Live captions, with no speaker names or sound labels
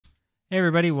Hey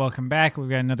everybody, welcome back. We've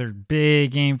got another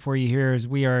big game for you here as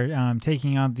we are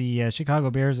taking on the Chicago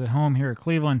Bears at home here at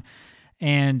Cleveland.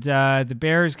 And the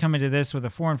Bears come into this with a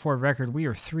 4-4 record. We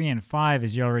are 3-5,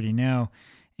 as you already know,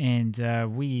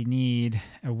 and we need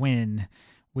a win.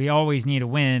 We always need a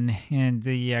win. And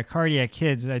the cardiac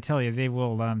kids, I tell you, they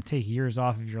will take years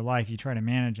off of your life. You try to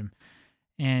manage them,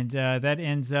 and that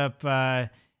ends up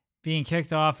being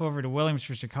kicked off over to Williams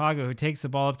for Chicago, who takes the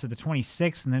ball up to the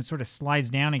 26th and then sort of slides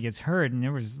down and gets hurt.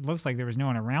 And looks like there was no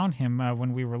one around him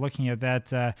when we were looking at that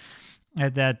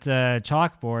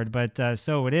chalkboard, but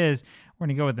so it is. We're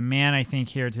going to go with the man, I think,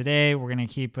 here today. We're going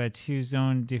to keep two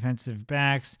zone defensive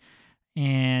backs,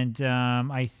 and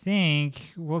I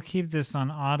think we'll keep this on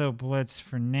auto blitz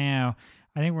for now.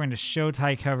 I think we're going to show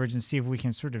tight coverage and see if we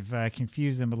can sort of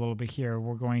confuse them a little bit here.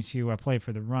 We're going to play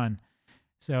for the run.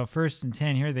 So 1st and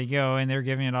 10, here they go, and they're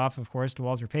giving it off, of course, to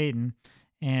Walter Payton.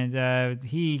 And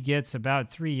he gets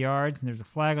about 3 yards, and there's a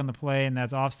flag on the play, and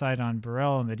that's offside on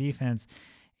Burrell on the defense.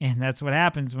 And that's what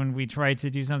happens when we try to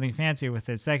do something fancy with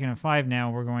it. 2nd and 5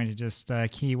 now, we're going to just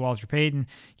key Walter Payton,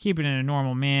 keep it in a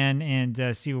normal man,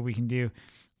 and see what we can do.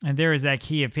 And there is that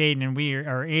key of Payton, and we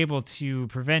are able to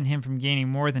prevent him from gaining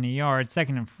more than a yard.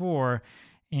 2nd and 4,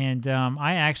 and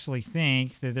I actually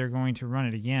think that they're going to run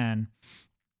it again.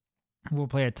 We'll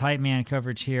play a tight man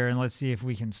coverage here, and let's see if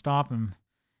we can stop him.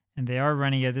 And they are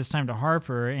running it this time to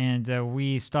Harper, and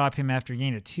we stop him after a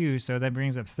gain of 2, so that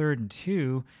brings up 3rd and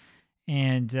 2.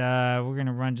 And we're going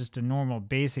to run just a normal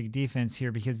basic defense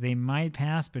here because they might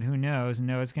pass, but who knows?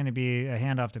 No, it's going to be a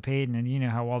handoff to Payton, and you know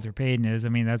how Walter Payton is. I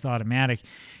mean, that's automatic.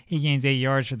 He gains 8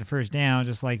 yards for the first down,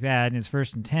 just like that, and it's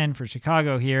 1st and 10 for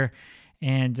Chicago here.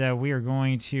 And we are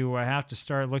going to have to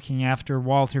start looking after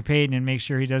Walter Payton and make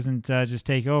sure he doesn't just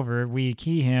take over. We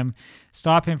key him,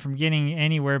 stop him from getting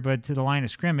anywhere but to the line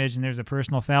of scrimmage, and there's a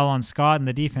personal foul on Scott in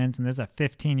the defense, and there's a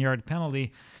 15-yard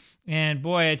penalty. And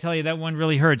boy, I tell you, that one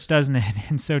really hurts, doesn't it?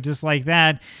 And so just like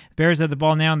that, Bears have the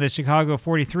ball now on the Chicago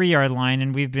 43-yard line,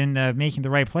 and we've been making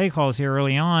the right play calls here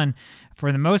early on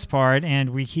for the most part, and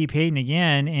we keep Payton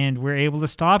again, and we're able to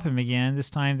stop him again.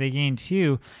 This time they gain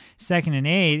 2, 2nd and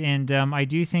 8, and I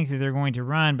do think that they're going to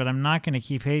run, but I'm not going to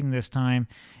keep Payton this time.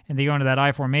 And they go into that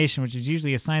I formation, which is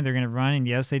usually a sign they're going to run, and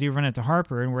yes, they do run it to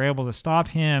Harper, and we're able to stop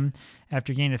him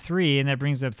after gain of 3, and that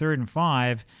brings up 3rd and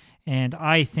 5. And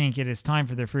I think it is time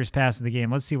for their first pass of the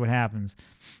game. Let's see what happens.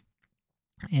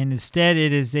 And instead,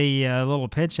 it is a little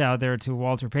pitch out there to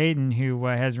Walter Payton, who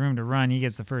has room to run. He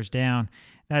gets the first down.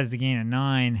 That is the gain of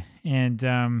 9. And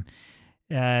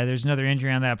there's another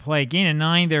injury on that play. Gain of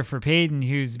 9 there for Payton,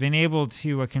 who's been able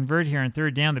to convert here on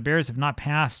 3rd down. The Bears have not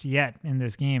passed yet in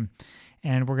this game.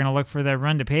 And we're going to look for that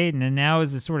run to Payton. And now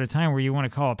is the sort of time where you want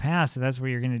to call a pass, so that's what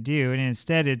you're going to do. And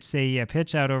instead, it's a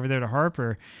pitch out over there to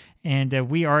Harper. And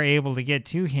we are able to get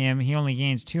to him. He only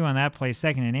gains 2 on that play,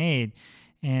 2nd and 8.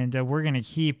 And we're going to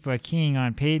keep keying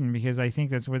on Payton because I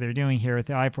think that's what they're doing here with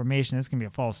the I formation. That's going to be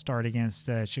a false start against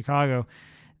Chicago.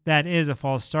 That is a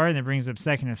false start, and it brings up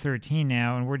 2nd and 13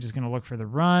 now. And we're just going to look for the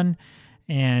run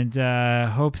and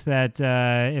hope that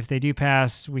if they do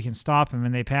pass, we can stop him.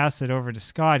 And they pass it over to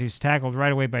Scott, who's tackled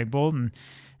right away by Bolton.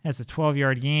 That's a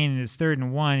 12-yard gain, and it's 3rd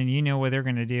and 1, and you know what they're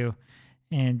going to do.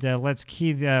 And let's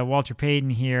key Walter Payton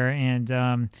here.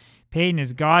 And Payton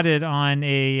has got it on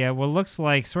a what looks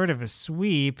like sort of a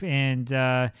sweep, and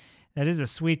that is a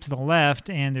sweep to the left,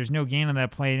 and there's no gain on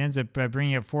that play. It ends up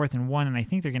bringing up 4th and 1, and I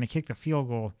think they're going to kick the field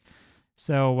goal.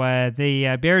 So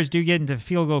the Bears do get into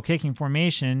field goal kicking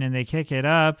formation, and they kick it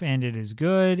up, and it is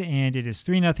good, and it is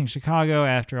 3-0 Chicago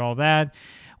after all that.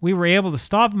 We were able to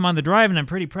stop them on the drive, and I'm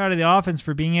pretty proud of the offense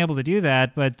for being able to do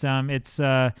that, but it's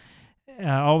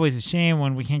always a shame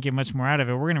when we can't get much more out of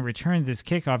it. We're going to return this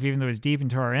kickoff, even though it's deep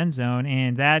into our end zone,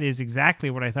 and that is exactly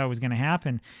what I thought was going to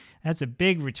happen. That's a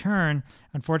big return.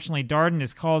 Unfortunately, Darden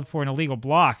is called for an illegal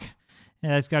block.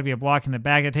 That's got to be a block in the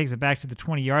back. It takes it back to the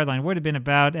 20-yard line. It would have been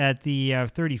about at the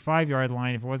 35-yard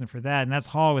line if it wasn't for that, and that's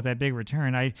Hall with that big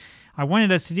return. I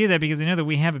wanted us to do that because I know that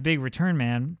we have a big return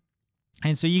man.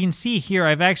 And so you can see here,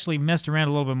 I've actually messed around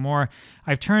a little bit more.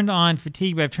 I've turned on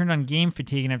fatigue, but I've turned on game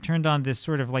fatigue, and I've turned on this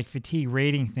sort of like fatigue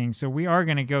rating thing. So we are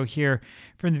going to go here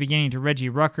from the beginning to Reggie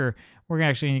Rucker. We're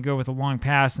actually going to go with a long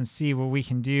pass and see what we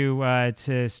can do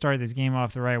to start this game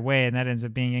off the right way, and that ends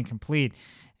up being incomplete.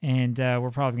 And we're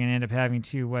probably going to end up having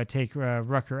to take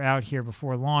Rucker out here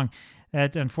before long.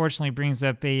 That unfortunately brings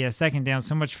up a 2nd down.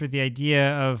 So much for the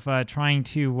idea of trying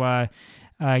to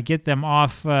get them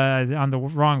off on the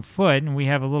wrong foot. And we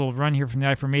have a little run here from the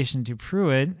I formation to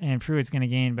Pruitt, and Pruitt's going to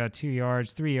gain about 2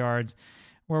 yards, 3 yards.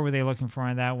 What were they looking for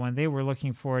on that one? They were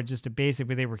looking for just a basic,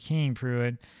 but they were keying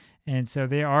Pruitt. And so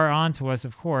they are on to us,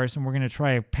 of course, and we're going to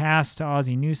try a pass to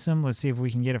Ozzie Newsome. Let's see if we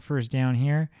can get a first down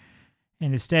here.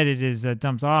 And instead, it is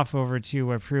dumped off over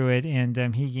to Pruitt,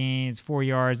 and he gains 4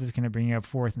 yards. It's going to bring up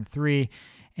 4th and 3,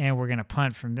 and we're going to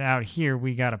punt from out here.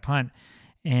 We got a punt.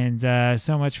 And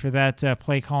so much for that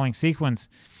play calling sequence.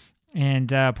 And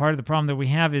part of the problem that we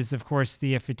have is, of course,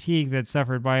 the fatigue that's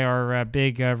suffered by our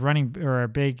big running or our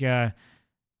big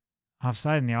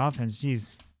offside in the offense.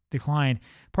 Geez, declined.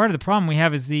 Part of the problem we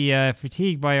have is the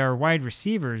fatigue by our wide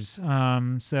receivers. I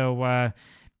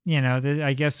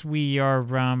guess we are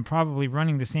probably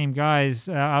running the same guys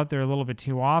out there a little bit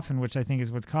too often, which I think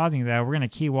is what's causing that. We're going to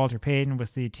key Walter Payton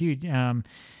with the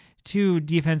two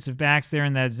defensive backs there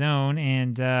in that zone.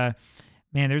 And,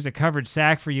 man, there's a coverage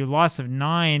sack for you. Loss of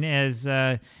 9 as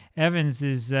Evans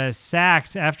is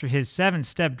sacked after his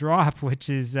 7-step drop, which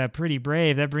is pretty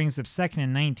brave. That brings up 2nd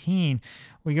and 19.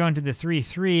 We go into the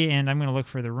 3-3, and I'm going to look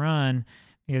for the run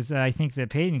because I think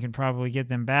that Payton can probably get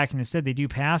them back. And instead, they do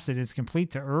pass it. It's complete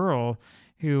to Earl,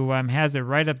 who has it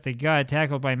right up the gut,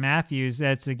 tackled by Matthews.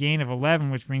 That's a gain of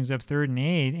 11, which brings up 3rd and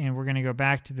 8, and we're going to go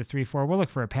back to the 3-4. We'll look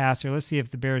for a pass here. Let's see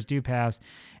if the Bears do pass,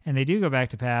 and they do go back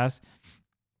to pass.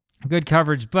 Good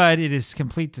coverage, but it is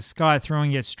complete to Scott,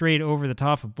 throwing it straight over the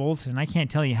top of Bolton. I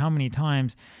can't tell you how many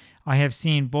times I have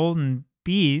seen Bolton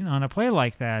beat on a play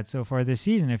like that so far this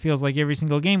season. It feels like every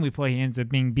single game we play, he ends up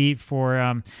being beat for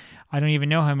I don't even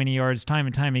know how many yards, time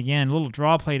and time again. A little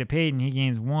draw play to Payton. He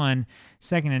gains 1,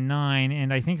 2nd and 9,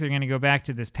 and I think they're going to go back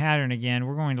to this pattern again.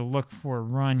 We're going to look for a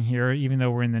run here, even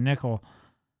though we're in the nickel.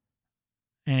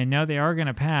 And now they are going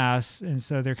to pass, and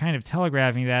so they're kind of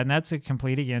telegraphing that, and that's a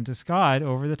complete again to Scott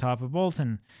over the top of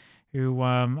Bolton, who,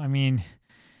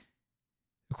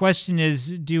 the question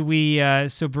is, do we,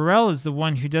 so Burrell is the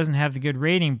one who doesn't have the good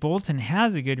rating. Bolton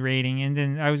has a good rating, and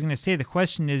then I was going to say the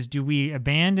question is, do we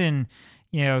abandon,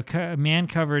 man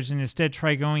coverage and instead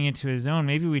try going into his zone?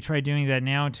 Maybe we try doing that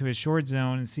now into his short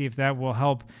zone and see if that will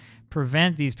help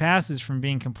prevent these passes from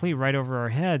being complete right over our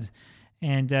heads.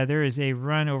 And there is a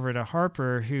run over to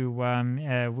Harper, who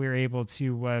we're able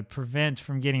to prevent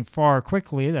from getting far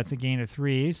quickly. That's a gain of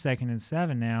 3, 2nd and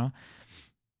 7 now.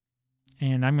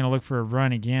 And I'm going to look for a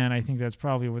run again. I think that's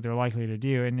probably what they're likely to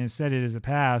do. And instead it is a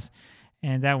pass,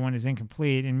 and that one is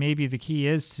incomplete. And maybe the key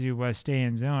is to stay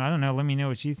in zone. I don't know. Let me know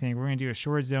what you think. We're going to do a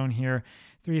short zone here.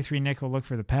 3-3 nickel, look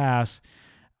for the pass.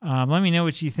 Let me know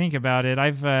what you think about it.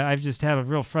 I've just had a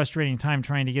real frustrating time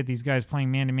trying to get these guys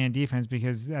playing man-to-man defense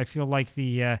because I feel like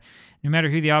no matter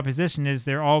who the opposition is,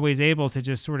 they're always able to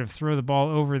just sort of throw the ball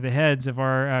over the heads of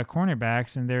our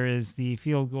cornerbacks. And there is the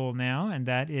field goal now, and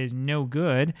that is no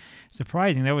good.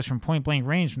 Surprising. That was from point-blank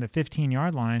range from the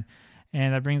 15-yard line.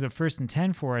 And that brings up 1st and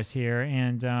 10 for us here.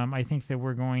 And I think that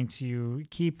we're going to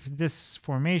keep this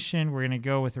formation. We're going to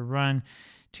go with a run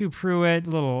to Pruitt,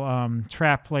 little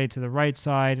trap play to the right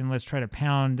side, and let's try to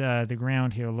pound the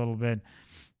ground here a little bit.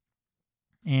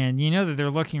 And you know that they're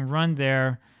looking run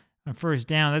there on 1st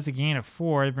down. That's a gain of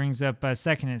 4. It brings up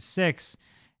 2nd and 6.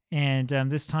 And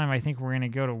this time I think we're going to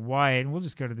go to White, and we'll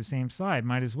just go to the same side.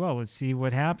 Might as well. Let's see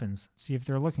what happens. See if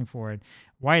they're looking for it.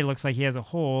 White looks like he has a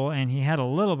hole, and he had a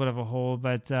little bit of a hole,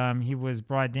 but he was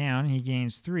brought down. He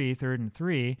gains 3, 3rd and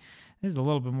 3. This is a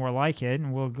little bit more like it,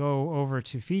 and we'll go over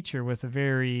to Feature with a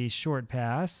very short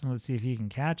pass, and let's see if he can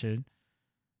catch it.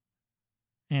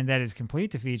 And that is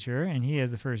complete to Feature, and he has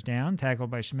the 1st down,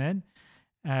 tackled by Schmidt.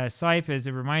 Sipe, as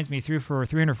it reminds me, threw for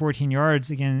 314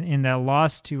 yards again in that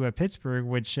loss to Pittsburgh,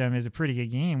 which is a pretty good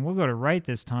game. We'll go to right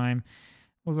this time.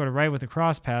 We'll go to right with a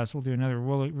cross pass. We'll do another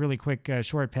really quick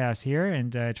short pass here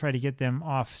and try to get them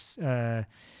off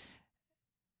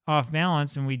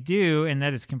balance, and we do, and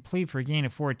that is complete for a gain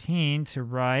of 14 to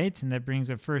right, and that brings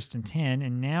up 1st and 10.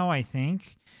 And now I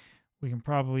think we can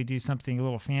probably do something a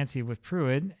little fancy with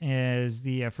Pruitt as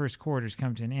the first quarters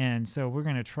come to an end. So we're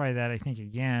going to try that, I think,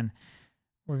 again.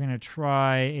 We're going to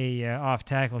try a off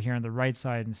tackle here on the right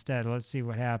side instead. Let's see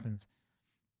what happens.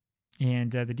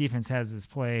 And the defense has this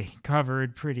play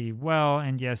covered pretty well,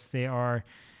 and yes, they are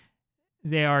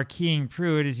keying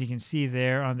Pruitt, as you can see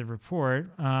there on the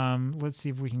report. Let's see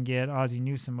if we can get Ozzie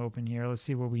Newsome open here. Let's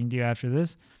see what we can do after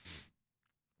this.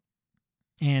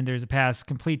 And there's a pass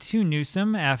complete to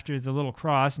Newsome after the little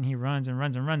cross, and he runs and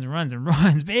runs and runs and runs and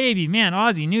runs. Baby, man,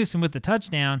 Ozzie Newsome with the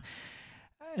touchdown.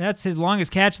 That's his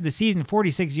longest catch of the season,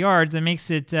 46 yards. That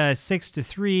makes it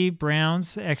 6-3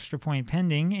 Browns, extra point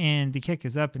pending, and the kick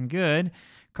is up and good.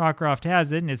 Cockcroft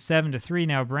has it, and it's 7-3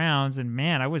 now Browns. And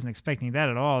man, I wasn't expecting that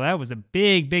at all. That was a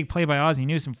big play by Ozzie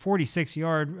Newsome,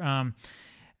 46-yard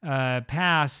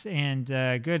pass, and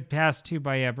good pass too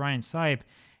by Brian Sipe.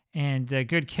 And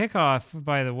good kickoff,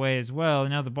 by the way, as well.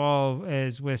 Now the ball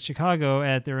is with Chicago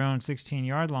at their own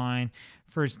 16-yard line.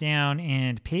 First down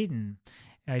and Payton.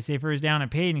 I say first down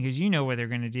and Payton because you know what they're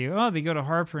going to do. Oh, they go to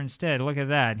Harper instead. Look at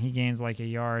that. He gains like a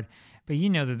yard. But you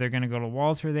know that they're going to go to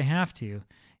Walter. They have to.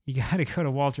 You got to go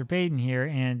to Walter Payton here,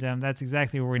 and that's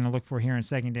exactly what we're going to look for here in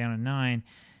second down and 9.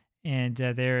 And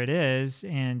there it is.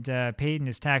 And Payton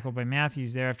is tackled by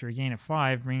Matthews there after a gain of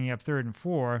 5, bringing up 3rd and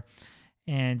 4.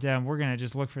 And we're going to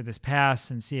just look for this pass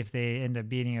and see if they end up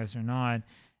beating us or not.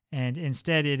 And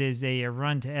instead, it is a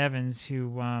run to Evans,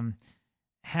 who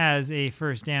has a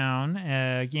first down,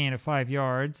 a gain of 5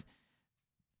 yards.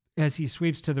 As he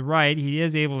sweeps to the right, he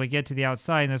is able to get to the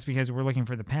outside, and that's because we're looking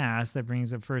for the pass. That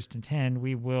brings up 1st and 10.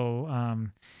 We will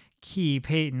key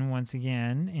Payton once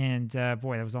again. And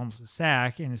boy, that was almost a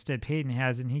sack. And instead, Payton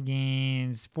has it, and he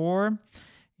gains 4.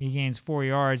 He gains 4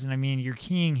 yards. And I mean, you're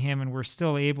keying him, and we're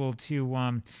still able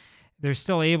to, they're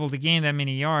still able to gain that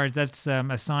many yards. That's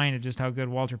a sign of just how good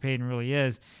Walter Payton really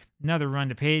is. Another run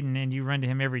to Payton, and you run to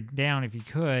him every down if you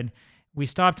could. We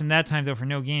stopped him that time, though, for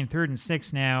no gain. 3rd and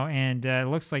 6 now, and it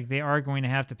looks like they are going to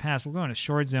have to pass. We'll go in a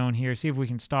short zone here, see if we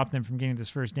can stop them from getting this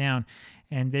first down.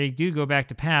 And they do go back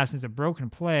to pass. It's a broken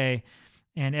play,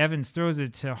 and Evans throws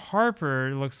it to Harper,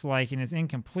 it looks like, and it's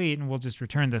incomplete, and we'll just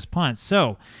return this punt.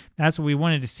 So that's what we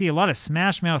wanted to see. A lot of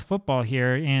smash-mouth football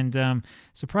here, and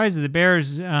surprised that the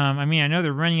Bears, I mean, I know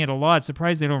they're running it a lot.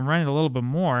 Surprised they don't run it a little bit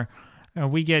more.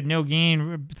 We get no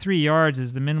gain. 3 yards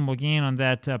is the minimal gain on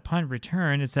that punt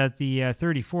return. It's at the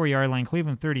 34-yard line.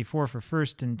 Cleveland 34 for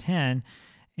 1st and 10.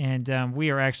 And we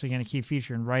are actually going to keep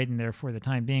feature and right in there for the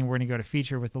time being. We're going to go to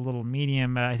feature with a little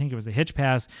medium. I think it was a hitch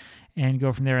pass, and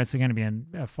go from there. It's going to be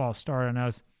a false start on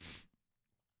us.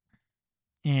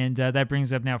 And that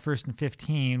brings up now 1st and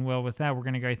 15. Well, with that, we're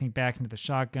going to go, I think, back into the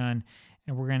shotgun.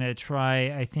 And we're going to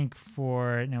try, I think,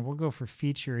 now we'll go for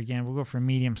feature again. We'll go for a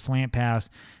medium slant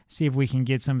pass, see if we can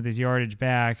get some of this yardage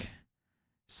back.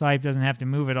 Sipe doesn't have to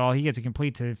move at all. He gets a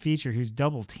complete to feature, who's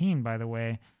double teamed, by the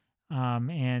way.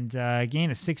 And a gain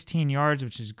of 16 yards,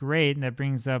 which is great. And that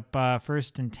brings up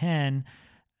 1st and 10.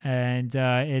 And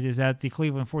it is at the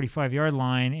Cleveland 45-yard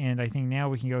line. And I think now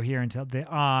we can go here until the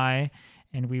I.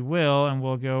 And we will. And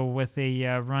we'll go with a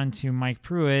run to Mike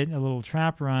Pruitt, a little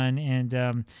trap run.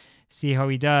 And see how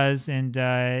he does, and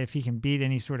if he can beat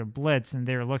any sort of blitz. And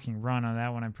they're looking run on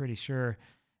that one, I'm pretty sure.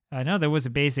 No, there was a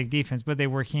basic defense, but they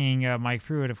were keying Mike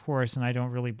Pruitt, of course, and I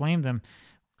don't really blame them.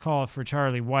 Call it for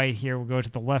Charlie White here. We'll go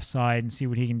to the left side and see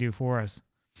what he can do for us.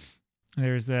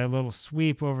 There's the little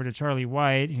sweep over to Charlie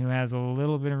White, who has a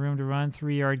little bit of room to run,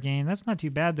 3-yard gain. That's not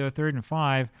too bad, though, 3rd and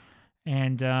 5.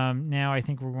 And now I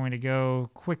think we're going to go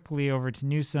quickly over to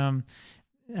Newsome.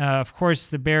 Of course,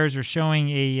 the Bears are showing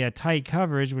a tight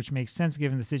coverage, which makes sense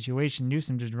given the situation.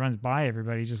 Newsome just runs by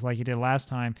everybody just like he did last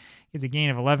time. Gets a gain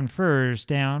of 11 first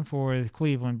down for the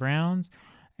Cleveland Browns.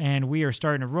 And we are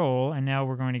starting to roll. And now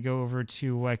we're going to go over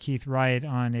to Keith Wright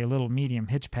on a little medium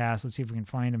hitch pass. Let's see if we can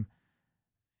find him.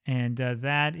 And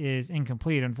that is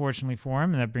incomplete, unfortunately, for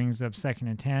him. And that brings up 2nd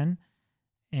and 10.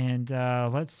 And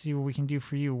let's see what we can do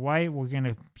for you, White. We're going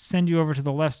to send you over to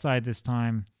the left side this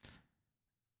time.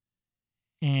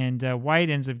 And White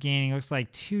ends up gaining, looks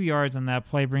like 2 yards on that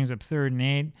play, brings up 3rd and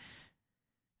 8.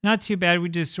 Not too bad. We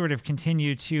just sort of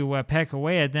continue to peck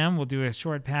away at them. We'll do a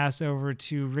short pass over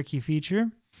to Ricky Feature.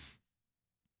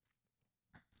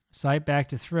 Sipe back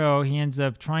to throw. He ends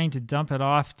up trying to dump it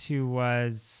off to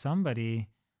somebody.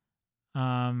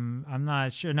 I'm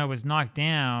not sure. No, it was knocked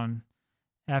down.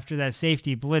 After that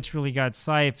safety blitz really got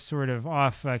Sipe sort of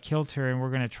off kilter, and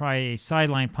we're going to try a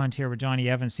sideline punt here with Johnny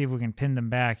Evans, see if we can pin them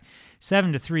back.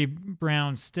 7-3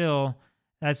 Browns still.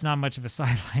 That's not much of a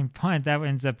sideline punt. That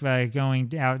ends up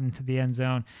going out into the end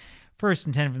zone. 1st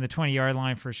and 10 from the 20-yard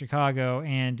line for Chicago,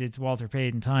 and it's Walter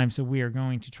Payton time, so we are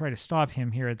going to try to stop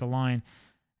him here at the line.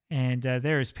 And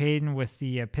there's Payton with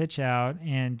the pitch out,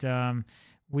 and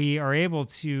we are able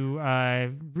to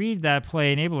read that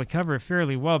play and able to cover it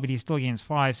fairly well, but he still gains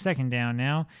 5. 2nd down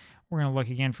now. We're going to look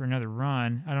again for another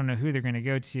run. I don't know who they're going to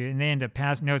go to, and they end up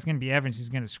passing. No, it's going to be Evans who's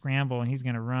going to scramble, and he's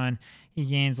going to run. He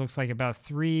gains, looks like, about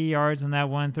 3 yards on that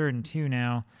one. 3rd and 2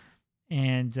 now.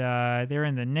 And they're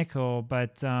in the nickel,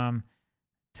 but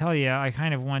tell you, I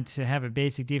kind of want to have a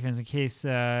basic defense in case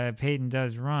Payton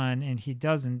does run, and he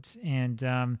doesn't. And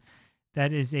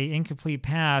that is a incomplete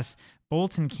pass.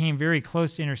 Bolton came very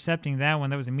close to intercepting that one.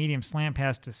 That was a medium slant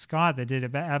pass to Scott that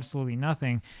did absolutely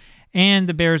nothing. And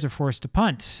the Bears are forced to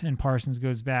punt, and Parsons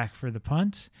goes back for the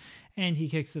punt, and he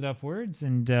kicks it upwards,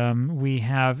 and we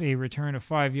have a return of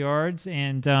 5 yards,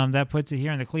 and that puts it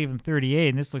here in the Cleveland 38,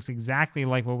 and this looks exactly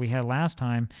like what we had last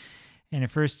time. And at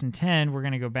 1st and 10, we're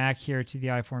going to go back here to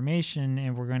the I formation,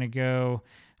 and we're going to go,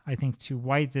 I think, to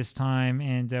white this time,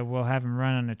 and we'll have him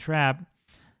run on a trap.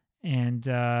 And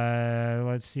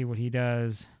let's see what he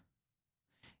does.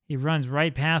 He runs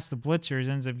right past the blitzers,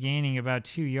 ends up gaining about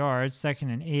 2 yards,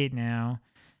 2nd and 8 now.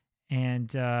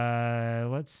 And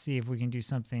let's see if we can do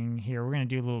something here. We're going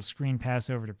to do a little screen pass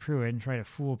over to Pruitt and try to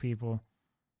fool people.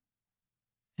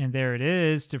 And there it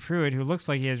is to Pruitt, who looks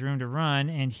like he has room to run,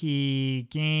 and he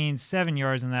gains 7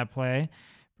 yards on that play,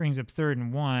 brings up 3rd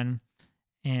and 1,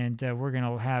 and we're going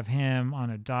to have him on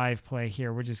a dive play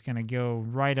here. We're just going to go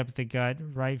right up the gut,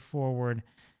 right forward,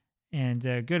 and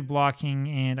good blocking,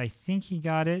 and I think he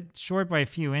got it short by a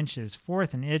few inches.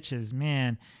 4th and inches,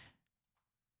 man.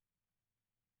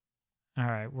 All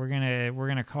right, we're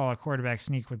gonna call a quarterback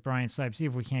sneak with Brian Sipe. See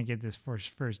if we can't get this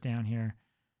first down here.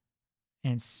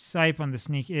 And Sipe on the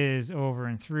sneak is over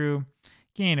and through.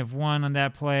 Gain of 1 on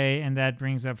that play, and that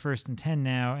brings up 1st and 10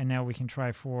 now. And now we can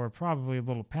try for probably a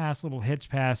little pass, little hitch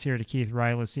pass here to Keith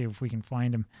Wright. Let's see if we can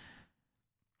find him.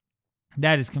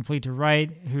 That is complete to Wright,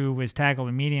 who was tackled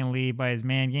immediately by his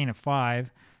man. Gain of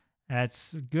 5.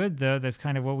 That's good, though. That's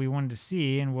kind of what we wanted to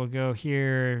see. And we'll go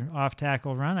here off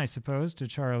tackle run, I suppose, to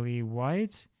Charlie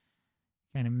White.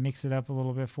 Kind of mix it up a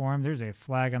little bit for him. There's a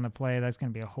flag on the play. That's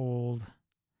going to be a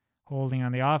holding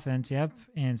on the offense. Yep.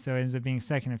 And so it ends up being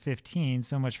 2nd and 15.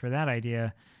 So much for that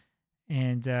idea.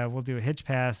 And we'll do a hitch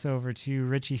pass over to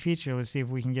Richie Feature. Let's see if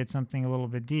we can get something a little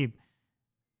bit deep.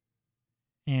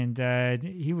 And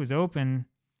he was open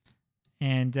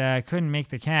and couldn't make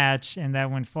the catch, and that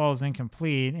one falls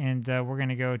incomplete. And we're going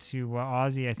to go to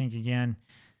Ozzie, I think, again,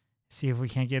 see if we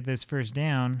can't get this first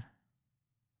down.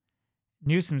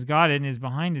 Newsom's got it and is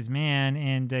behind his man,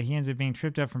 and he ends up being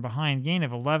tripped up from behind. Gain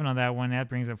of 11 on that one. That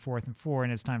brings up 4th and 4,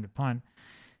 and it's time to punt.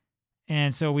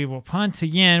 And so we will punt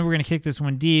again. We're going to kick this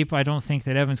one deep. I don't think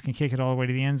that Evans can kick it all the way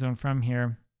to the end zone from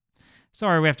here.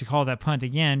 Sorry, we have to call that punt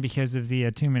again because of the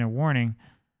 2-minute warning.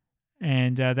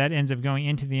 And that ends up going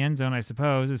into the end zone, I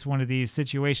suppose. It's one of these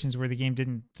situations where the game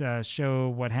didn't show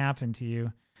what happened to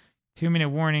you. 2-minute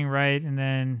warning, right? And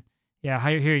then, yeah,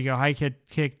 here you go. High kick,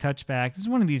 touchback. This is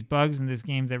one of these bugs in this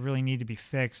game that really need to be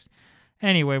fixed.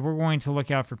 Anyway, we're going to look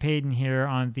out for Payton here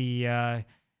on the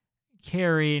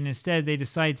carry. And instead, they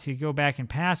decide to go back and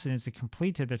pass it. It's a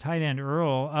complete to the tight end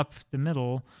Earl up the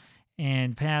middle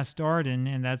and past Darden,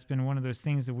 and that's been one of those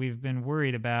things that we've been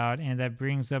worried about, and that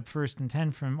brings up 1st and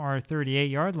 10 from our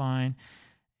 38-yard line,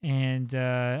 and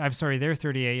I'm sorry, their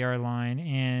 38-yard line,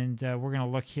 and we're going to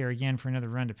look here again for another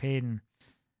run to Payton,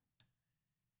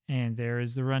 and there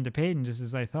is the run to Payton, just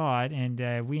as I thought,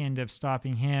 and we end up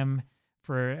stopping him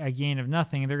for a gain of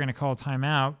nothing, and they're going to call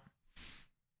timeout.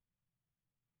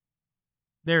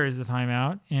 There is the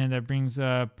timeout, and that brings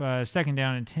up 2nd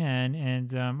down and 10,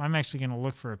 and I'm actually going to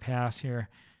look for a pass here.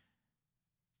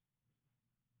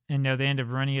 And now they end up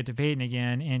running it to Payton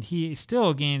again, and he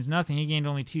still gains nothing. He gained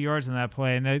only 2 yards on that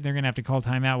play, and they're going to have to call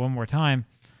timeout one more time.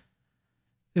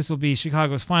 This will be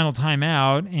Chicago's final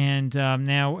timeout, and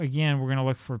now, again, we're going to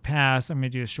look for a pass. I'm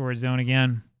going to do a short zone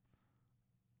again.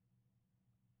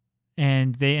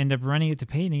 And they end up running it to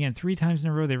Payton again. 3 times in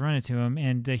a row they run it to him,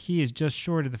 and he is just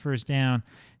short of the first down.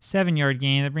 7-yard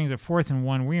gain. That brings up 4th and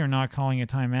 1. We are not calling a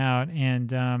timeout,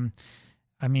 and,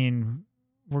 I mean,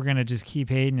 we're going to just keep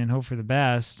Payton and hope for the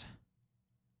best.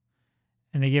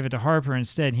 And they give it to Harper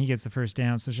instead, and he gets the first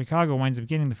down. So Chicago winds up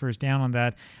getting the first down on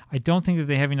that. I don't think that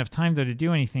they have enough time, though, to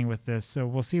do anything with this, so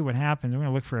we'll see what happens. We're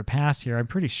going to look for a pass here. I'm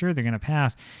pretty sure they're going to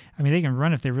pass. I mean, they can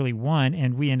run if they really want,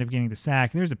 and we end up getting the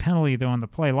sack. There's a penalty, though, on the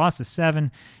play. Loss of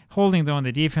 7. Holding, though, on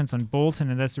the defense on Bolton,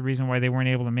 and that's the reason why they weren't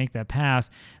able to make that pass.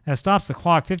 That stops the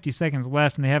clock. 50 seconds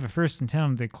left, and they have a 1st and 10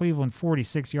 on the Cleveland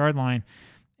 46-yard line,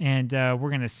 and we're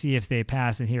going to see if they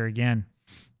pass it here again.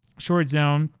 Short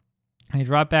zone. They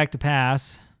drop back to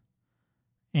pass,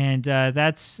 and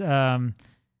that's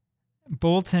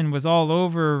Bolton was all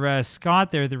over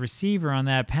Scott there, the receiver, on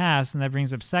that pass, and that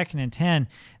brings up 2nd and 10.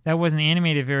 That wasn't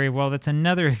animated very well. That's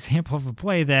another example of a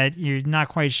play that you're not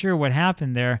quite sure what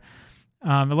happened there.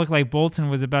 It looked like Bolton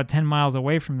was about 10 miles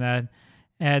away from that.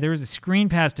 There was a screen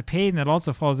pass to Payton that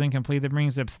also falls incomplete. That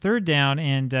brings up 3rd down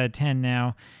and 10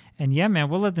 now. And yeah, man,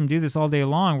 we'll let them do this all day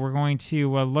long. We're going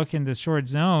to look in the short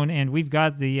zone, and we've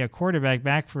got the quarterback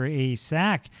back for a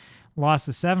sack. Loss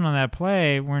of 7 on that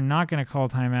play. We're not going to call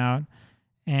timeout,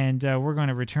 and we're going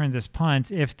to return this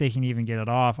punt if they can even get it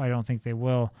off. I don't think they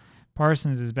will.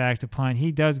 Parsons is back to punt.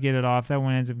 He does get it off. That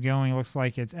one ends up going. Looks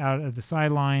like it's out of the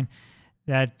sideline.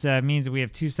 That means that we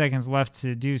have 2 seconds left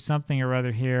to do something or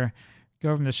other here.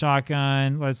 Go from the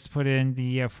shotgun. Let's put in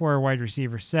the 4 wide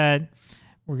receiver set.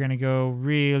 we're going to go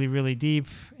really, really deep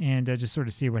and just sort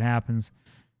of see what happens.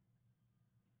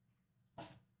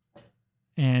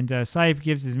 And Sipe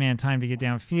gives his man time to get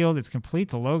downfield. It's complete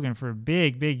to Logan for a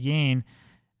big, big gain.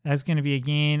 That's going to be a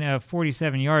gain of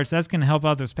 47 yards. That's going to help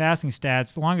out those passing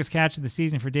stats. The longest catch of the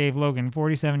season for Dave Logan,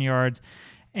 47 yards.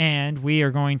 And we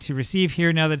are going to receive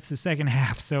here now that it's the second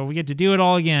half. So we get to do it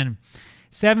all again.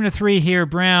 7-3 here,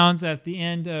 Browns at the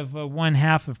end of one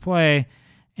half of play.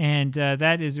 And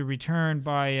that is a return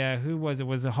by, who was it?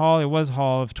 Was it Hall? It was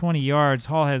Hall of 20 yards.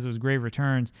 Hall has those great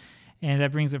returns. And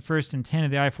that brings up 1st and 10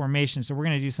 of the I formation. So we're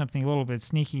going to do something a little bit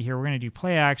sneaky here. We're going to do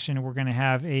play action. We're going to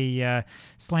have a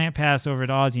slant pass over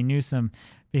to Ozzie Newsome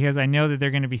because I know that they're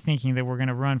going to be thinking that we're going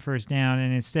to run first down,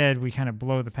 and instead we kind of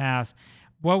blow the pass.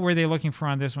 What were they looking for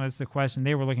on this one? That's the question.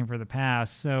 They were looking for the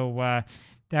pass. So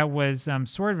that was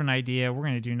sort of an idea. We're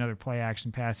going to do another play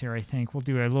action pass here, I think. We'll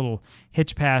do a little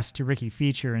hitch pass to Ricky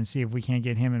Feature and see if we can't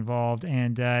get him involved.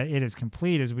 And it is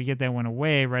complete as we get that one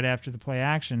away right after the play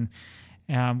action.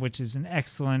 Which is an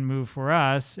excellent move for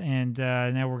us. And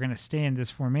now we're going to stay in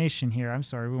this formation here. I'm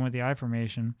sorry, we went the I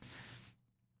formation.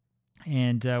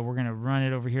 And we're going to run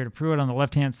it over here to Pruitt on the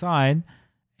left-hand side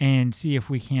and see if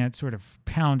we can't sort of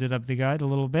pound it up the gut a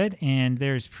little bit. And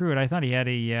there's Pruitt. I thought he had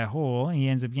a hole. He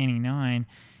ends up gaining 9.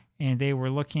 And they were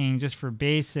looking just for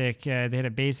basic. They had a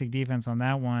basic defense on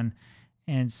that one.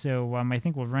 And so I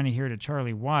think we'll run it here to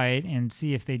Charlie White and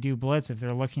see if they do blitz, if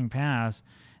they're looking pass.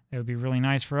 That would be really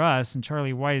nice for us. And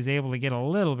Charlie White is able to get a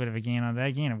little bit of a gain on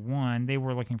that, gain of 1. They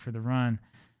were looking for the run.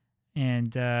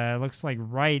 And looks like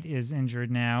Wright is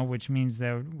injured now, which means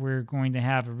that we're going to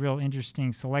have a real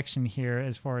interesting selection here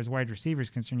as far as wide receivers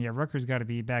concerned. Yeah, Rutgers got to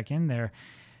be back in there.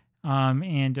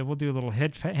 And we'll do a little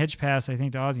hitch pass, I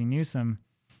think, to Ozzie Newsome.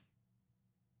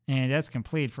 And that's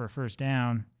complete for a first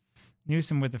down.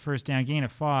 Newsome with the first down, gain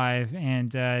of 5.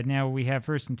 And now we have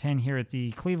 1st and 10 here at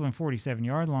the Cleveland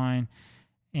 47-yard line.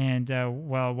 And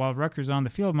while Rutgers on the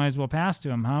field, might as well pass to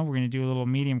him, huh? We're going to do a little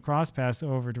medium cross pass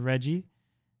over to Reggie.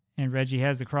 And Reggie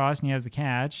has the cross and he has the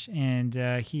catch. And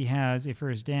he has a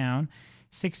first down,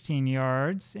 16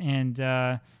 yards. And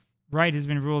Wright has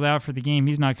been ruled out for the game.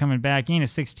 He's not coming back. Gain of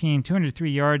 16,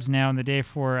 203 yards now in the day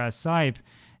for Sipe.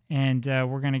 And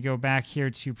we're going to go back here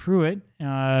to Pruitt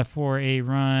for a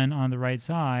run on the right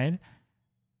side.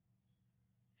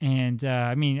 And,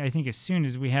 I think as soon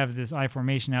as we have this I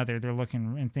formation out there, they're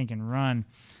looking and thinking run.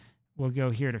 We'll go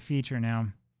here to Feature now.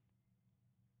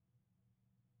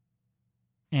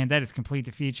 And that is complete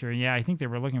to Feature. Yeah, I think they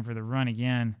were looking for the run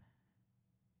again.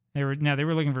 They were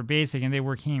looking for basic, and they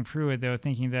were King Pruitt, though,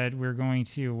 thinking that we're going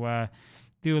to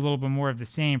do a little bit more of the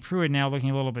same. Pruitt now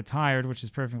looking a little bit tired, which is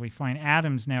perfectly fine.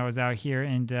 Adams now is out here,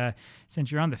 and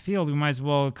since you're on the field, we might as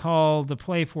well call the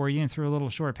play for you and throw a little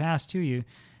short pass to you.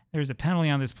 There's a penalty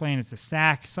on this play, and it's a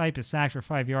sack. Sipe is sacked for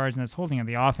 5 yards, and that's holding on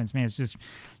the offense. Man, it just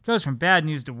goes from bad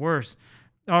news to worse.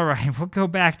 All right, we'll go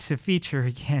back to Feature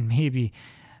again, maybe.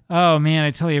 Oh, man,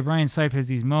 I tell you, Brian Sipe has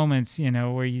these moments,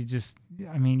 where you just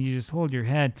hold your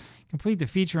head. Complete the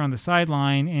Feature on the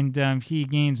sideline, and he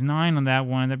gains 9 on that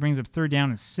one. That brings up 3rd down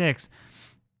and 6.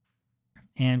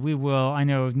 And we will, I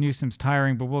know Newsome's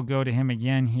tiring, but we'll go to him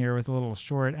again here with a little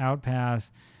short out pass.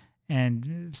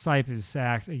 And Sipe is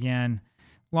sacked again.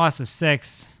 Loss of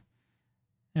 6.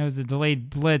 That was a delayed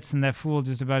blitz, and that fooled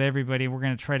just about everybody. We're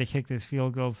going to try to kick this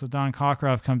field goal. So Don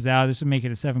Cockcroft comes out. This would make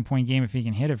it a 7-point game if he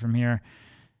can hit it from here.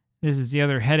 This is the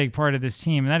other headache part of this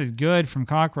team, and that is good from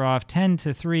Cockcroft.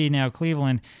 10-3 now,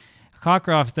 Cleveland.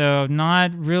 Cockcroft, though,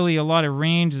 not really a lot of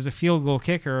range as a field goal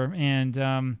kicker, and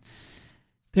that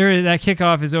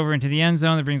kickoff is over into the end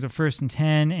zone. That brings up 1st and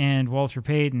 10 and Walter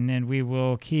Payton, and we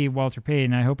will key Walter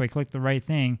Payton. I hope I clicked the right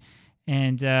thing.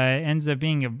 And ends up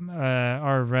being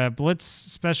our blitz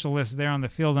specialist there on the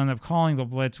field, end up calling the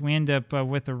blitz. We end up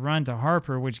with a run to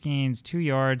Harper, which gains 2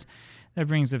 yards. That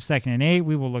brings up 2nd and 8.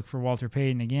 We will look for Walter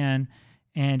Payton again.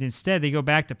 And instead, they go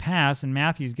back to pass, and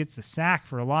Matthews gets the sack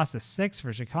for a loss of 6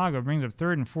 for Chicago. It brings up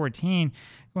 3rd and 14.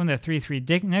 Going that 3-3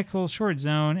 Dick Nichols, short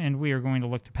zone, and we are going to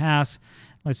look to pass.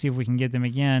 Let's see if we can get them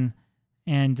again.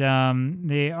 And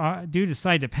they do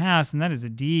decide to pass, and that is a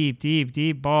deep, deep,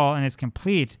 deep ball, and it's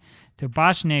complete to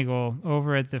Boschnagel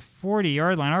over at the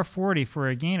 40-yard line, our 40, for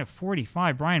a gain of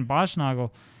 45. Brian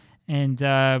Boschnagel. And,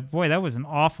 boy, that was an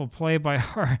awful play by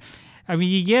our...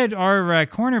 you get our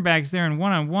cornerbacks there in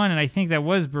one-on-one, and I think that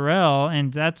was Burrell,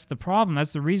 and that's the problem.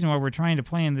 That's the reason why we're trying to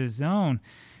play in this zone,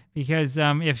 because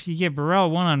if you get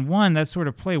Burrell one-on-one, that sort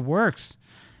of play works.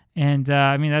 And,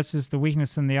 that's just the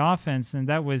weakness in the offense, and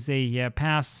that was a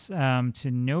pass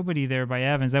to nobody there by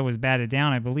Evans. That was batted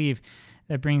down, I believe.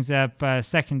 That brings up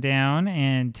 2nd down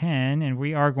and 10, and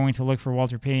we are going to look for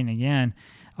Walter Payton again.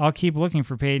 I'll keep looking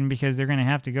for Payton because they're going to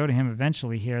have to go to him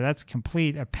eventually here. That's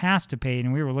a pass to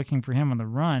Payton. We were looking for him on the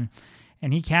run,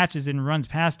 and he catches it and runs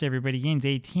past everybody, gains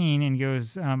 18, and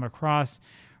goes across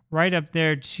right up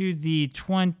there to the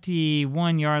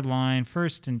 21-yard line,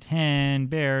 1st and 10,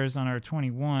 Bears on our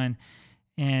 21.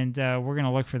 And we're going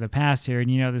to look for the pass here, and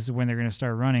this is when they're going to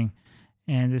start running.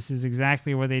 And this is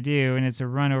exactly what they do, and it's a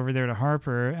run over there to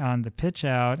Harper on the pitch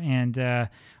out, and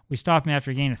we stop him after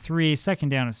a gain of 3, 2nd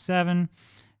down of 7,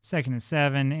 2nd and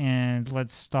 7, and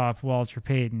let's stop Walter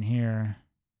Payton here.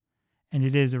 And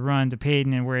it is a run to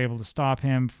Payton, and we're able to stop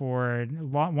him for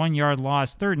 1 yard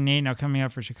loss, 3rd and 8 now coming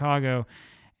up for Chicago.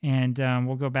 And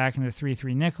we'll go back into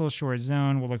 3-3 nickel, short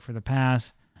zone. We'll look for the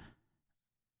pass.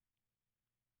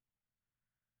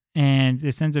 And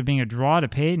this ends up being a draw to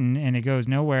Payton, and it goes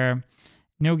nowhere.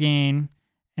 No gain.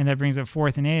 And that brings up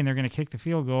 4th and 8, and they're going to kick the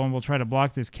field goal, and we'll try to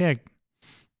block this kick.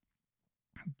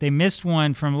 They missed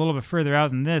one from a little bit further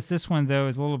out than this. This one, though,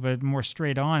 is a little bit more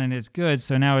straight on, and it's good.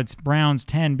 So now it's Browns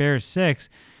 10, Bears 6.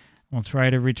 We'll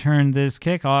try to return this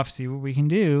kickoff, see what we can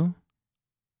do.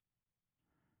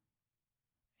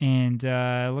 And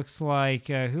it looks like,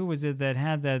 who was it that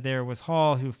had that there? It was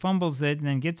Hall, who fumbles it and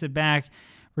then gets it back,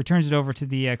 returns it over to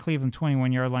the Cleveland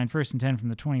 21-yard line, 1st and 10 from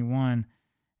the 21.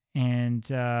 And,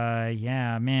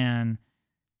 yeah, man.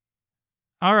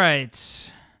 All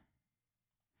right.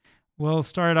 We'll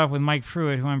start off with Mike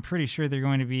Pruitt, who I'm pretty sure they're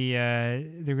going to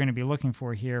be looking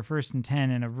for here. 1st and 10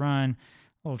 in a run,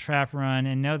 little trap run.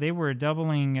 And no, they were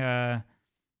doubling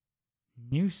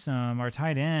Newsome, our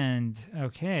tight end.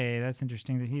 Okay, that's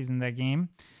interesting that he's in that game.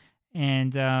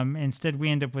 And instead,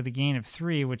 we end up with a gain of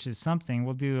 3, which is something.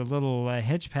 We'll do a little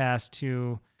hitch pass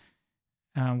to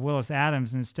Willis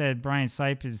Adams. Instead, Brian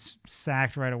Sipe is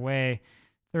sacked right away.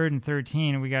 3rd and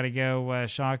 13, and we got to go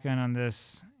shotgun on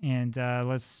this. And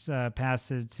let's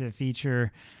pass it to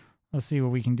feature. Let's see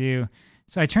what we can do.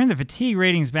 So I turned the fatigue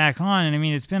ratings back on, and I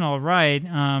mean, it's been all right.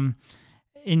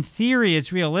 In theory,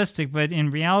 it's realistic, but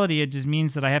in reality, it just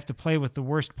means that I have to play with the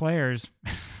worst players.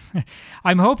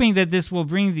 I'm hoping that this will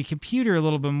bring the computer a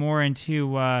little bit more into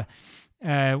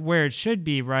where it should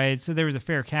be, right? So there was a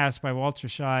fair cast by Walter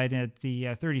Scheid at the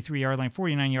 33-yard line,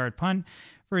 49-yard punt,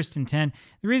 1st and 10.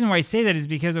 The reason why I say that is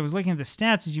because I was looking at the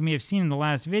stats, as you may have seen in the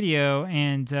last video,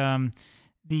 and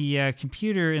the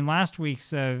computer in last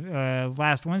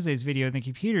Wednesday's video, the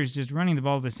computer is just running the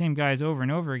ball to the same guys over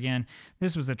and over again.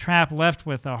 This was a trap left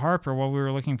with Harper while we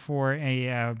were looking for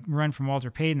a run from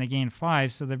Walter Payton. They gained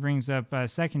 5, so that brings up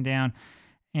 2nd down.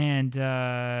 And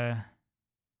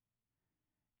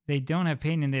they don't have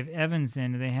Payton, and they have Evans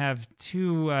in. They have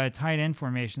 2 tight end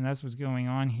formation. That's what's going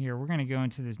on here. We're going to go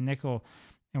into this nickel,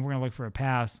 and we're going to look for a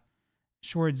pass.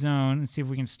 Short zone and see if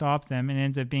we can stop them. And it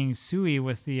ends up being Suey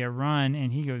with the run,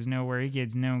 and he goes nowhere. He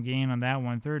gets no gain on that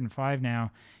one. 3rd and 5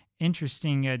 now.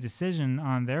 Interesting decision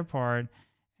on their part.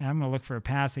 And I'm going to look for a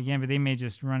pass again, but they may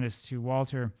just run us to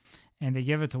Walter. And they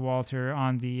give it to Walter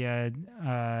on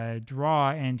the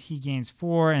draw, and he gains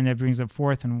 4, and that brings up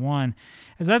 4th and 1.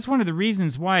 As that's one of the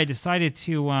reasons why I decided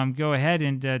to go ahead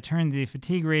and turn the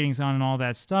fatigue ratings on and all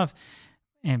that stuff.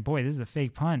 And boy, this is a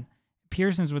fake punt.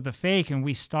 Pearson's with the fake, and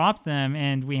we stop them,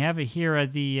 and we have it here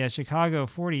at the Chicago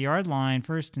 40-yard line,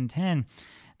 1st and 10.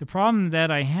 The problem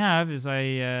that I have is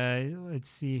let's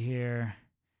see here.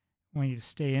 I want you to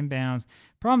stay inbounds.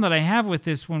 Problem that I have with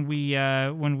this when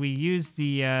we use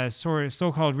the sort of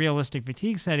so-called realistic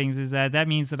fatigue settings is that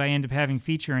means that I end up having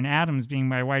Feature and Adams being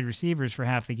my wide receivers for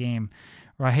half the game,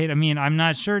 right? I mean, I'm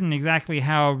not certain exactly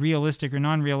how realistic or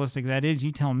non-realistic that is.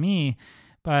 You tell me.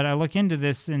 But I look into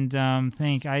this and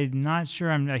think I'm not sure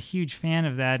I'm a huge fan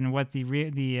of that and what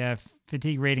the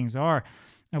fatigue ratings are.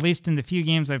 At least in the few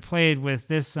games I've played with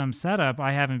this setup,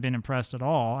 I haven't been impressed at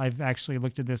all. I've actually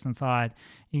looked at this and thought,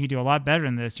 you could do a lot better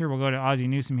than this. Here, we'll go to Ozzie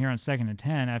Newsome here on 2nd and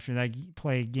 10 after that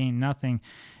play gained nothing.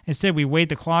 Instead, we wait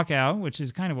the clock out, which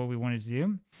is kind of what we wanted to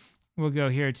do. We'll go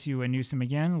here to Newsome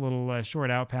again, a little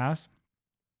short out pass.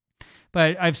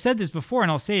 But I've said this before,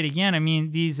 and I'll say it again. I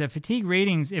mean, these fatigue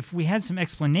ratings, if we had some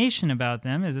explanation about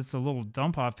them, as it's a little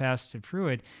dump-off pass to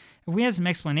Pruitt, if we had some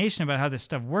explanation about how this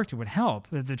stuff worked, it would help.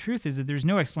 But the truth is that there's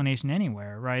no explanation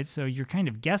anywhere, right? So you're kind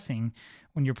of guessing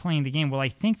when you're playing the game, well, I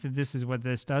think that this is what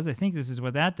this does. I think this is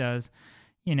what that does,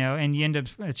 and you end up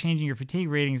changing your fatigue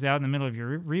ratings out in the middle of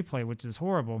your replay, which is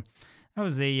horrible. That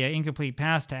was a incomplete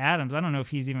pass to Adams. I don't know if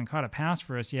he's even caught a pass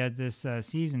for us yet this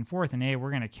season. 4th and 8, we're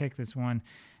going to kick this one.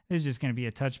 This is just going to be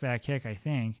a touchback kick, I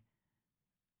think.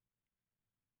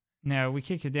 No, we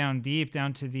kick it down deep,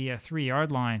 down to the 3-yard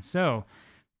line. So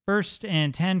 1st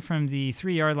and 10 from the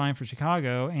 3-yard line for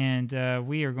Chicago, and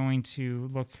we are going to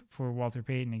look for Walter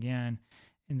Payton again.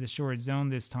 in the short zone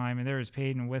this time, and there is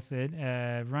Payton with it,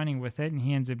 running with it, and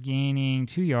he ends up gaining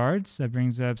 2 yards. That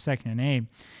brings up 2nd and 8.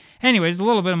 Anyways, a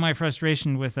little bit of my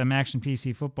frustration with Action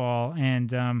PC football,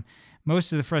 and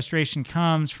most of the frustration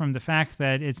comes from the fact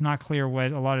that it's not clear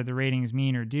what a lot of the ratings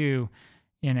mean or do,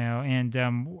 and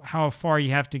how far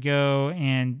you have to go,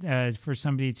 and for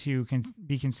somebody to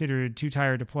be considered too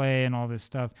tired to play and all this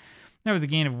stuff. That was a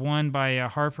gain of 1 by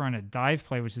Harper on a dive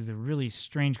play, which is a really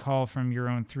strange call from your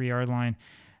own 3-yard line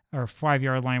or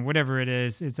 5-yard line, whatever it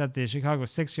is. It's at the Chicago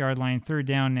 6-yard line, 3rd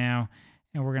down now,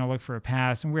 and we're going to look for a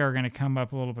pass, and we are going to come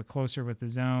up a little bit closer with the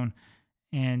zone.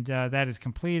 And that is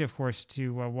complete, of course,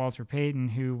 to Walter Payton,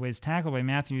 who was tackled by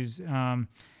Matthews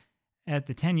at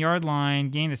the 10-yard line,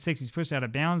 gain of 6. He's pushed out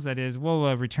of bounds, that is.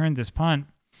 We'll return this punt.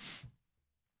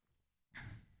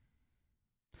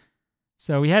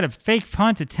 So we had a fake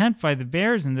punt attempt by the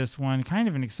Bears in this one. Kind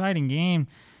of an exciting game.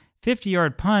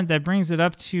 50-yard punt. That brings it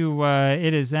up to,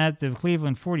 it is at the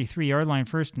Cleveland 43-yard line,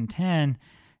 1st and 10.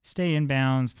 Stay in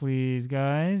bounds, please,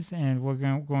 guys. And we're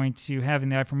going to have in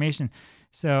the formation.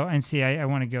 So, and see, I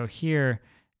want to go here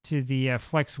to the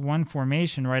flex 1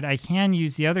 formation, right? I can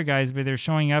use the other guys, but they're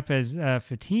showing up as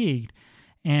fatigued.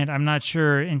 And I'm not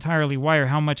sure entirely why or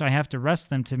how much I have to rest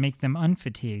them to make them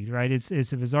unfatigued, right?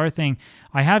 It's a bizarre thing.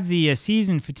 I have the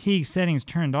season fatigue settings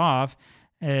turned off.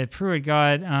 Pruitt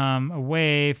got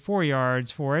away 4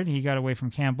 yards for it. He got away from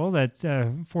Campbell. That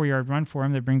 4-yard run for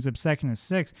him that brings up 2nd and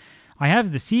 6. I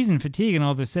have the season fatigue and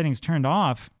all the settings turned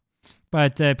off,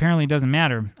 but apparently it doesn't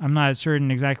matter. I'm not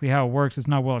certain exactly how it works. It's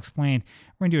not well explained.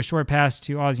 We're going to do a short pass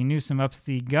to Ozzie Newsome up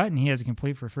the gut, and he has a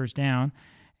complete for 1st down.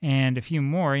 And a few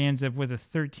more. He ends up with a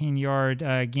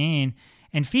 13-yard gain.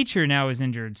 And Feature now is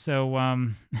injured. So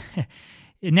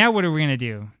now what are we going to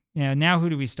do? Now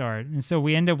who do we start? And so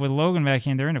we end up with Logan back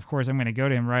in there. And, of course, I'm going to go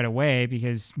to him right away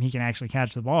because he can actually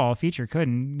catch the ball. Feature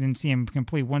couldn't. Didn't see him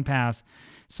complete 1 pass.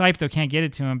 Sipe, though, can't get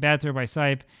it to him. Bad throw by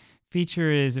Sipe.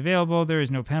 Feature is available. There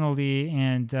is no penalty.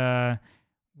 And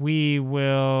we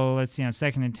will, let's see, on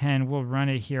 2nd and 10, we'll run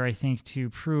it here, I think,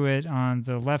 to Pruitt on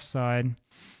the left side.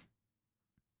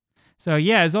 So,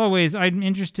 yeah, as always, I'm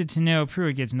interested to know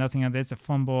Pruitt gets nothing on this. It's a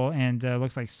fumble, and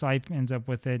looks like Sipe ends up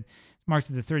with it.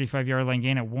 Marked at the 35-yard line,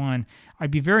 gain at 1.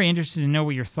 I'd be very interested to know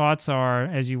what your thoughts are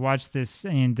as you watch this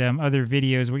and other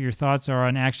videos, what your thoughts are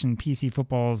on Action PC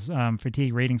Football's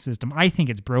fatigue rating system. I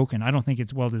think it's broken. I don't think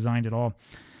it's well designed at all.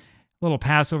 Little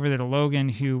pass over there to Logan,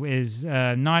 who is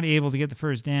not able to get the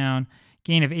 1st down.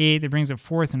 Gain of 8. That brings up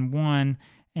 4th and 1.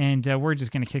 And we're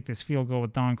just going to kick this field goal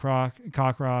with Don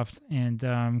Cockcroft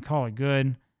and call it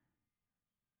good.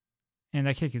 And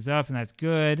that kick is up, and that's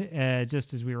good,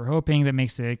 just as we were hoping. That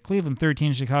makes it Cleveland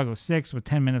 13, Chicago 6 with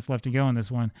 10 minutes left to go in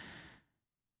this one.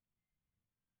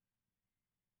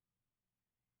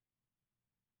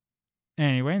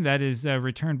 Anyway, that is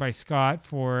returned by Scott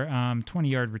for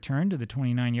 20-yard return to the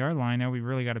 29-yard line. Now we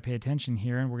really got to pay attention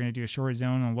here, and we're going to do a short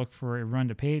zone and look for a run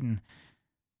to Payton.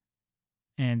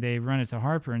 And they run it to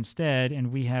Harper instead,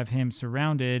 and we have him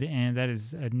surrounded, and that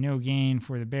is a no gain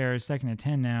for the Bears. 2nd and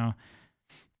 10 now.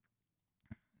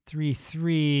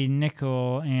 3-3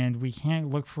 nickel, and we can't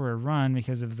look for a run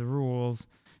because of the rules.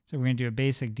 So we're going to do a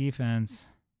basic defense.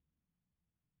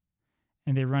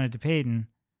 And they run it to Payton.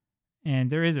 And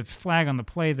there is a flag on the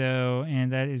play, though,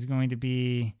 and that is going to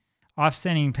be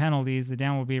offsetting penalties. The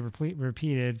down will be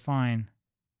repeated. Fine.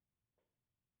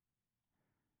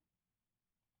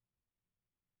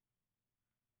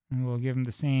 And we'll give him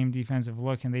the same defensive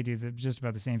look, and they do just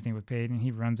about the same thing with Payton.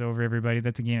 He runs over everybody.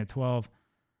 That's a gain of 12.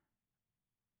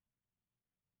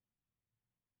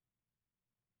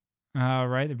 All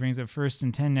right, that brings up 1st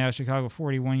and 10 now. Chicago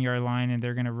 41-yard line, and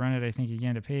they're going to run it, I think,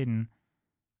 again to Payton.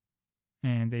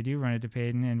 And they do run it to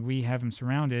Payton, and we have him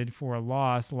surrounded for a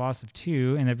loss of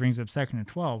 2, and that brings up 2nd and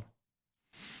 12.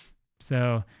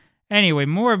 So anyway,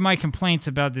 more of my complaints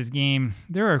about this game.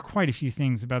 There are quite a few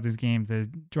things about this game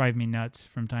that drive me nuts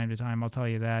from time to time, I'll tell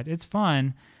you that. It's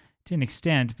fun to an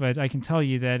extent, but I can tell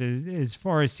you that as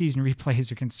far as season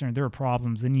replays are concerned, there are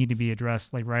problems that need to be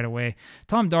addressed like right away.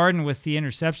 Tom Darden with the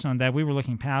interception on that, we were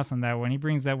looking past on that one. He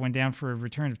brings that one down for a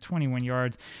return of 21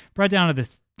 yards, brought down to the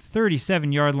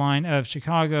 37-yard line of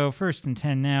Chicago, 1st and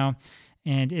 10 now,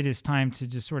 and it is time to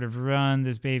just sort of run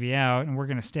this baby out, and we're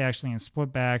going to stay actually in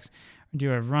split backs.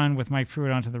 Do a run with Mike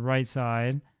Pruitt onto the right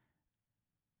side,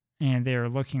 and they're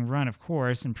looking run, of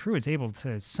course, and Pruitt's able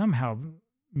to somehow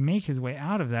make his way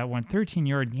out of that one.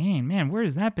 13-yard gain. Man, where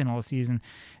has that been all season?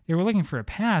 They were looking for a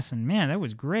pass, and man, that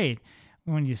was great.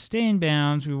 When you stay in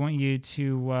bounds, we want you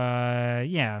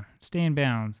to, stay in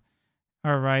bounds.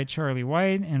 All right, Charlie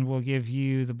White, and we'll give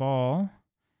you the ball.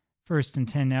 First and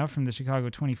 10 now from the Chicago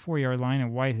 24-yard line,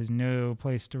 and White has no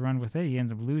place to run with it. He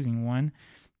ends up losing one.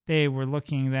 They were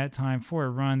looking that time for a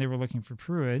run. They were looking for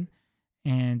Pruitt,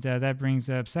 and that brings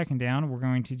up second down. We're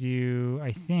going to do,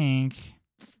 I think,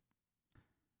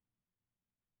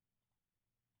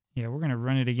 yeah, we're going to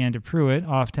run it again to Pruitt,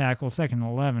 off tackle, 2nd and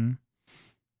 11.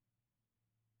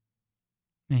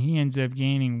 And he ends up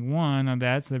gaining 1 on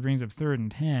that, so that brings up 3rd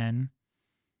and 10.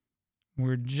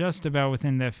 We're just about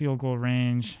within that field goal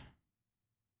range.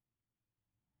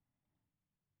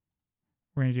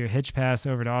 We're going to do a hitch pass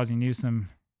over to Ozzie Newsome.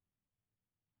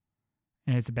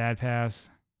 And it's a bad pass.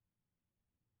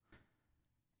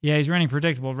 Yeah, he's running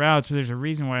predictable routes, but there's a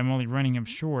reason why I'm only running him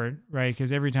short, right?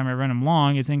 Because every time I run him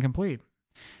long, it's incomplete.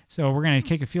 So we're going to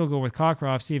kick a field goal with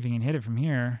Cockcroft, see if he can hit it from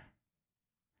here.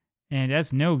 And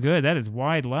that's no good. That is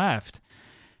wide left.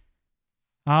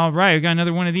 All right, we got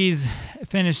another one of these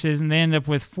finishes, and they end up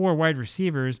with 4 wide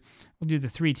receivers. We'll do the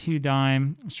 3-2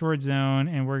 dime, short zone,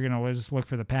 and we're going to just look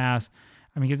for the pass.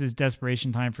 I mean, because it's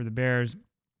desperation time for the Bears.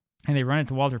 And they run it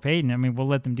to Walter Payton. I mean, we'll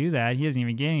let them do that. He doesn't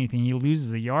even get anything. He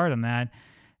loses a yard on that.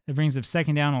 It brings up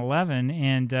 2nd down 11.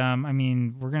 And, I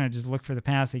mean, we're going to just look for the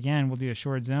pass again. We'll do a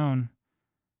short zone.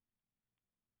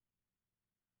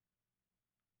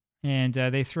 And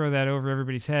they throw that over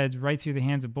everybody's heads right through the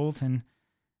hands of Bolton.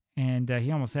 And he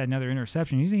almost had another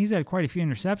interception. He's had quite a few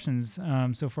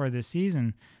interceptions so far this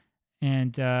season.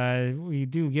 And we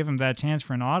do give them that chance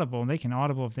for an audible. They can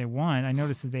audible if they want. I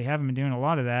noticed that they haven't been doing a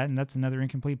lot of that, and that's another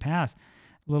incomplete pass.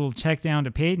 Little check down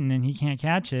to Payton, and he can't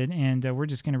catch it. And we're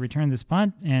just going to return this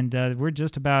punt. And we're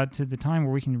just about to the time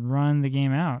where we can run the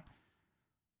game out.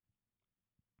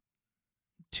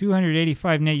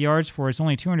 285 net yards for us,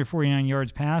 only 249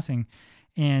 yards passing.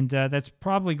 And that's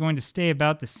probably going to stay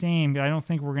about the same. I don't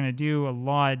think we're going to do a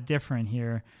lot different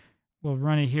here. We'll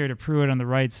run it here to Pruitt on the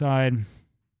right side.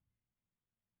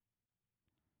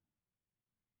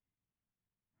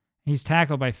 He's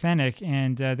tackled by Fennick,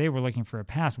 and they were looking for a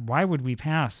pass. Why would we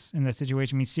pass in that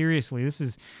situation? I mean, seriously, this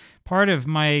is part of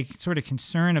my sort of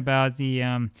concern about the we're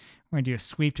going to do a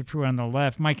sweep to Pruitt on the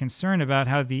left. My concern about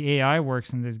how the AI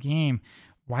works in this game.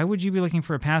 Why would you be looking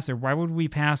for a passer? Why would we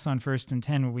pass on 1st and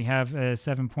 10 when we have a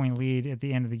 7-point lead at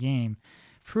the end of the game?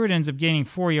 Pruitt ends up gaining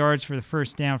 4 yards for the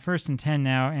first down, 1st and 10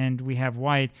 now, and we have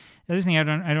White. The other thing I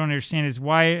don't understand is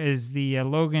why is the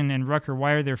Logan and Rucker,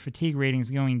 why are their fatigue ratings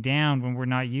going down when we're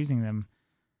not using them,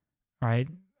 right?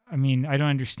 I mean, I don't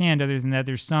understand other than that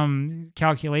there's some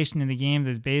calculation in the game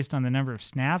that's based on the number of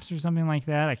snaps or something like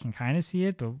that. I can kind of see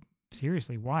it, but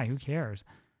seriously, why? Who cares?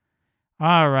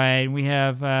 All right, we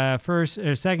have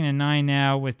 2nd and 9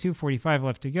 now with 2:45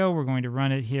 left to go. We're going to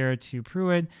run it here to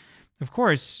Pruitt. Of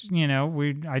course, you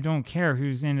know, I don't care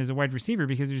who's in as a wide receiver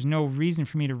because there's no reason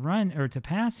for me to run or to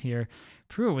pass here.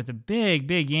 Pruitt with a big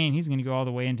gain. He's going to go all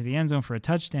the way into the end zone for a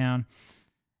touchdown.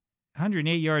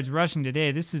 108 yards rushing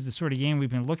today. This is the sort of game we've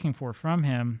been looking for from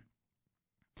him.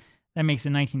 That makes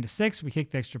it 19-6. We kick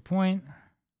the extra point.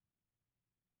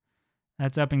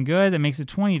 That's up and good. That makes it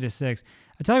 20-6.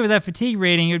 I tell you, with that fatigue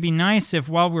rating, it would be nice if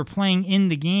while we're playing in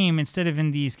the game, instead of in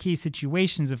these key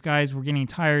situations, if guys were getting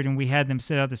tired and we had them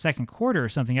sit out the second quarter or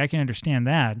something, I can understand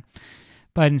that.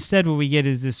 But instead, what we get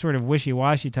is this sort of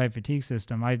wishy-washy type fatigue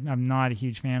system. I'm not a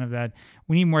huge fan of that.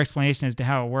 We need more explanation as to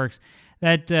how it works.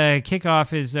 That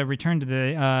kickoff is returned to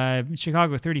the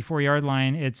Chicago 34-yard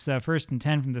line. It's 1st and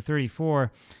 10 from the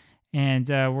 34, and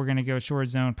we're going to go short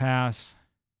zone pass.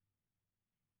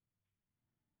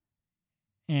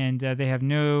 And they have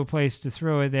no place to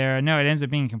throw it there. No, it ends up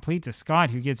being complete to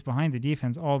Scott, who gets behind the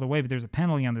defense all the way, but there's a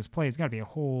penalty on this play. It's got to be a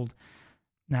hold.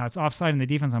 Now, it's offside in the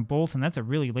defense on Bolton. That's a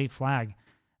really late flag.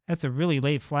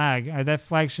 That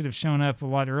flag should have shown up a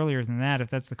lot earlier than that, if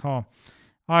that's the call.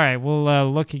 All right,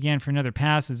 we'll look again for another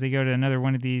pass as they go to another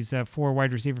one of these 4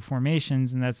 wide receiver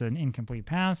formations, and that's an incomplete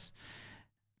pass.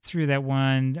 Threw that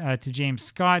one to James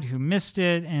Scott, who missed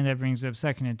it, and that brings up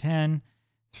 2nd and 10.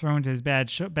 Thrown to his back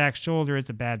shoulder. It's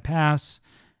a bad pass.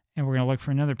 And we're going to look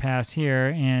for another pass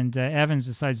here. And Evans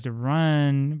decides to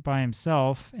run by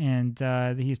himself. And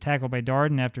he's tackled by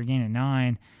Darden after a gain of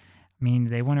 9. I mean,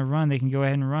 they want to run. They can go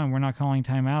ahead and run. We're not calling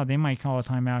timeout. They might call a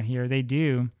timeout here. They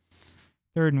do.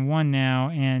 3rd and 1 now.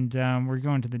 And we're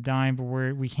going to the dime, but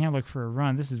we can't look for a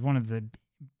run. This is one of the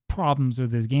problems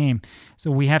with this game.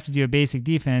 So we have to do a basic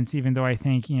defense, even though I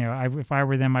think, you know, if I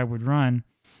were them, I would run.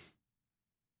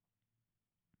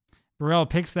 Burrell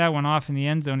picks that one off in the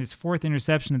end zone. His 4th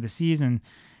interception of the season.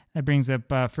 That brings up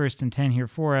 1st and 10 here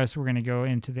for us. We're going to go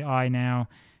into the I now.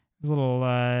 A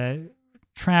little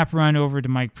trap run over to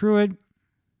Mike Pruitt.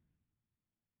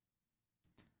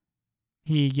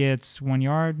 He gets 1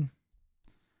 yard.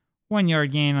 1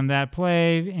 yard gain on that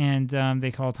play, and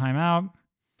they call timeout.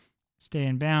 Stay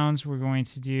in bounds. We're going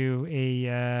to do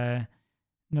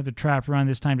another trap run,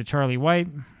 this time to Charlie White.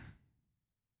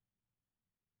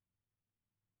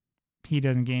 He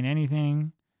doesn't gain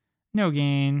anything. No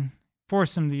gain.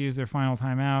 Force them to use their final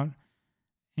timeout.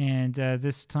 And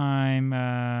this time,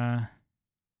 might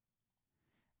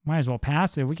as well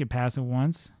pass it. We could pass it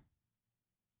once.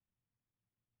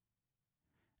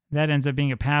 That ends up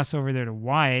being a pass over there to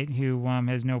White, who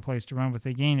has no place to run with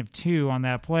a gain of 2 on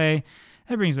that play.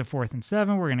 That brings a 4th and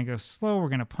 7. We're going to go slow. We're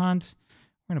going to punt.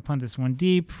 We're going to punt this one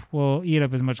deep. We'll eat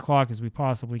up as much clock as we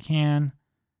possibly can.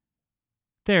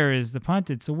 There is the punt.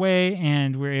 It's away,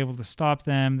 and we're able to stop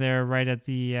them there right at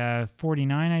the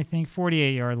 49, I think,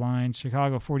 48-yard line,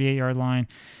 Chicago 48-yard line.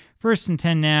 1st and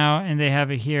 10 now, and they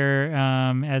have it here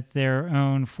at their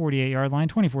own 48-yard line,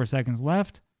 24 seconds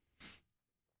left.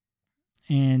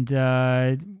 And,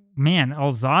 man,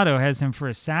 Alzado has him for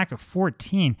a sack of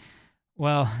 14.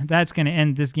 Well, that's going to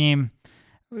end this game.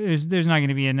 There's not going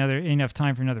to be enough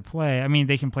time for another play. I mean,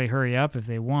 they can play hurry up if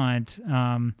they want.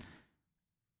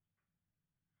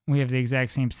 We have the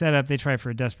exact same setup. They try for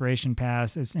a desperation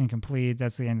pass. It's incomplete.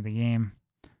 That's the end of the game.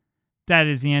 That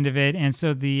is the end of it. And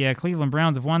so the Cleveland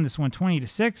Browns have won this one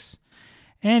 20-6.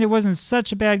 And it wasn't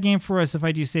such a bad game for us, if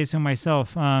I do say so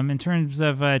myself. In terms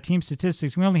of team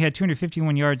statistics, we only had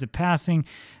 251 yards of passing,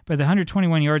 but the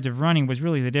 121 yards of running was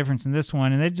really the difference in this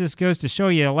one. And that just goes to show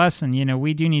you a lesson. You know,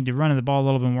 we do need to run the ball a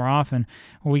little bit more often.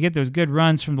 When we get those good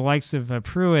runs from the likes of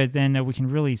Pruitt, then we can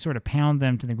really sort of pound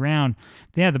them to the ground.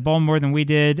 They had the ball more than we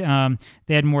did.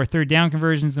 They had more third down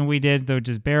conversions than we did, though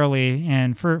just barely.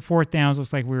 And for fourth downs,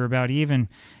 looks like we were about even.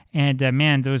 And,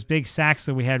 man, those big sacks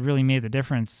that we had really made the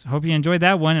difference. Hope you enjoyed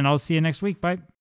that one, and I'll see you next week. Bye.